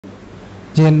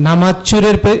যে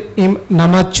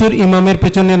নামাজচুর ইমামের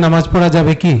পেছনে নামাজ পড়া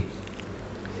যাবে কি?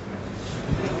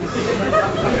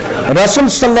 রাসূল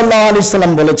সাল্লাল্লাহু আলাইহি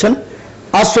সাল্লাম বলেছেন,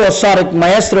 আসওয়াসারিক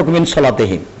মায়াসরুক মিন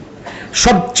সালাতিহি,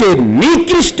 সবচেয়ে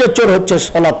নিকৃষ্ট চোর হচ্ছে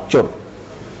সালাত চোর।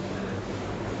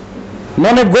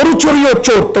 মানে গরু চোরিও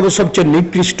চোর, তবে সবচেয়ে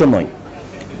নিকৃষ্ট নয়।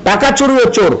 টাকা চোরিও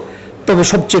চোর, তবে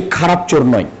সবচেয়ে খারাপ চোর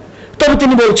নয়। তবে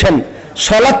তিনি বলছেন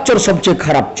সালাত চোর সবচেয়ে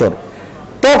খারাপ চোর।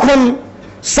 তখন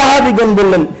সাহাবীগণ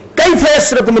বললেন, কাইফা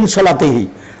ইয়াসরিকু মিন সালাতিহি,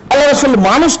 আল্লাহ রাসূল,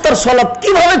 মানুষ তার সালাত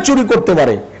কিভাবে চুরি করতে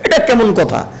পারে, এটা কেমন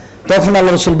কথা? তখন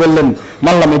আল্লাহ রাসূল বললেন,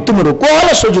 মাল্লাম তুমি রুকু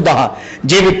আলা সুজুদাহা,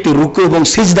 যে ব্যক্তি রুকু এবং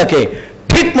সিজদাকে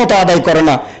ঠিক মতো আদায় করে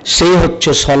না, সেই হচ্ছে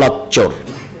সালাত চোর।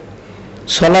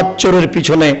 সালাত চোরের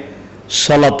পিছনে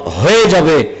সালাত হয়ে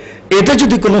যাবে, এতে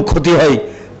যদি কোনো ক্ষতি হয়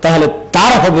তাহলে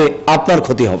তার হবে, আপনার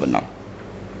ক্ষতি হবে না।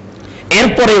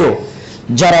 এরপরেও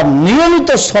যারা নিয়মিত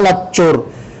সালাত চোর,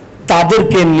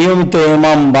 তাদেরকে নিয়মিত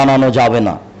ইমাম বানানো যাবে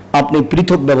না। আপনি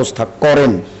পৃথক ব্যবস্থা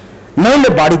করেন, নইলে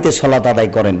বাড়িতে সালাত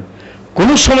আদায় করেন। কোন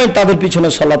সময় তাদের পিছনে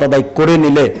সালাত আদায় করে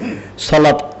নিলে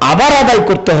সালাত আবার আদায়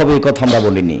করতে হবে, এই কথা আমরা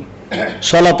বলিনি।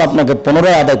 সালাত আপনাকে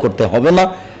পুনরায় আদায় করতে হবে না।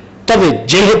 তবে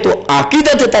যেহেতু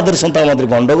আকীদাতে তাদের সাথে আমাদের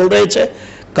গন্ডগোল রয়েছে,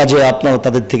 কাজে আপনারা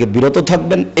তাদের থেকে বিরত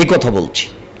থাকবেন, এই কথা বলছি।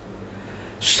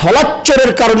 সালাত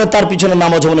চোরের কারণে তার পিছনে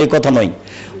নামাজ হবে না, এই কথা নয়।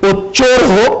 ও চোর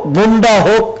হোক, গুন্ডা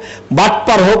হোক,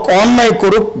 বাটপার হোক, অন্যায়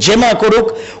করুক, জেনা করুক,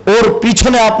 ওর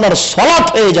পিছনে আপনার সালাত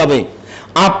হয়ে যাবে।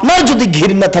 আপনার যদি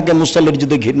ঘৃণা থাকে, মুসল্লির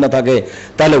যদি ঘৃণা থাকে,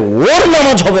 তাহলে ওর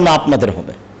নামাজ হবে না, আপনাদের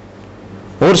হবে।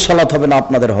 ওর সালাত হবে না,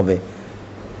 আপনাদের হবে।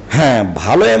 হ্যাঁ,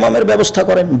 ভালো ইমামের ব্যবস্থা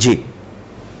করেন। জি,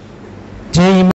 যে